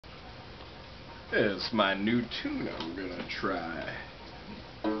It's my new tune I'm gonna try.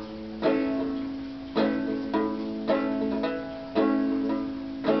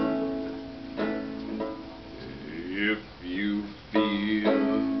 If you feel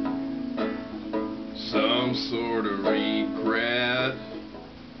some sort of regret,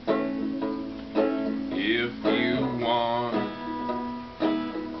 if you want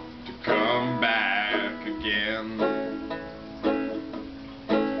to come back again,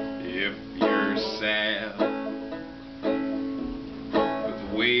 if you're sad with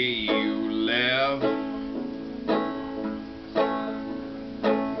the way you left,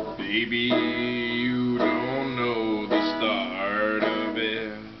 baby, you don't know the start of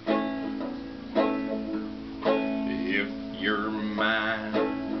it. If your mind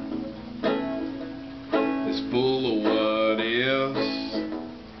is full of what ifs,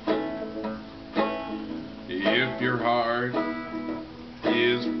 if your heart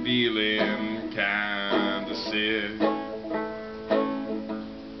is feeling kinda sick,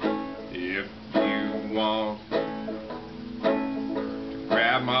 if you want to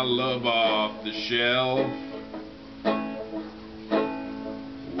grab my love off the shelf,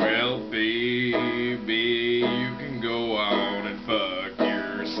 well baby, you can go on and fuck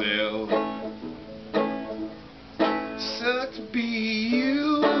yourself. Suck to be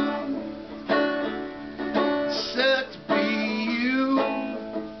you, suck to be you.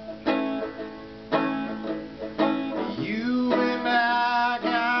 You and I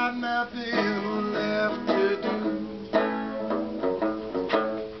got nothing left to do.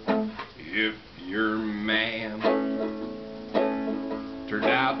 If your man turned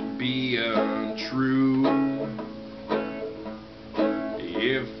out to be untrue,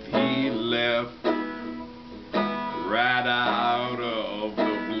 if he left right out of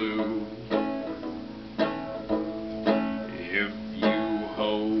the blue, if you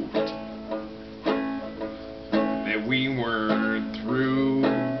hoped that we weren't through,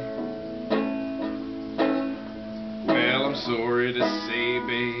 well, I'm sorry to say,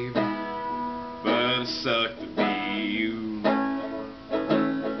 babe, but it sucked to be you.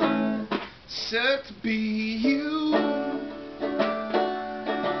 Sucks to be you.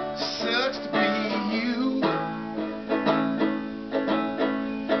 Sucks to be you.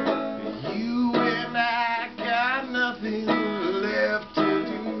 You and I got nothing left to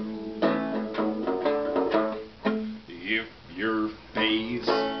do. If your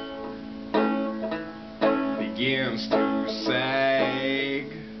face begins to sag,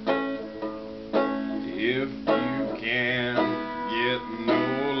 if you can't get no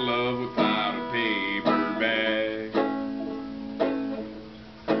love without a paper bag,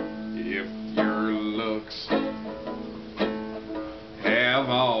 if your looks have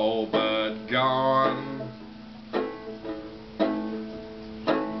all but gone,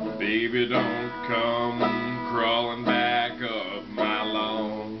 baby, don't come crawling back up my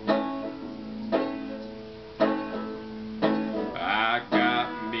lawn. I got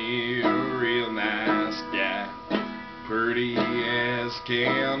me a real nice guy, pretty as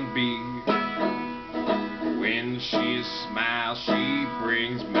can be. When she smiles, she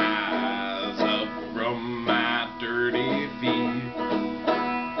brings my eyes up from my dirty feet.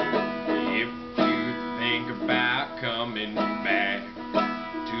 If you think about coming back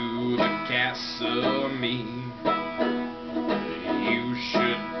to the castle of me, you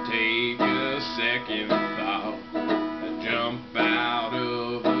should take a second thought, jump out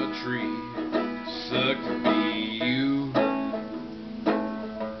of a tree. Suck to be you,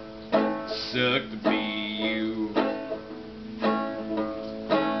 suck to be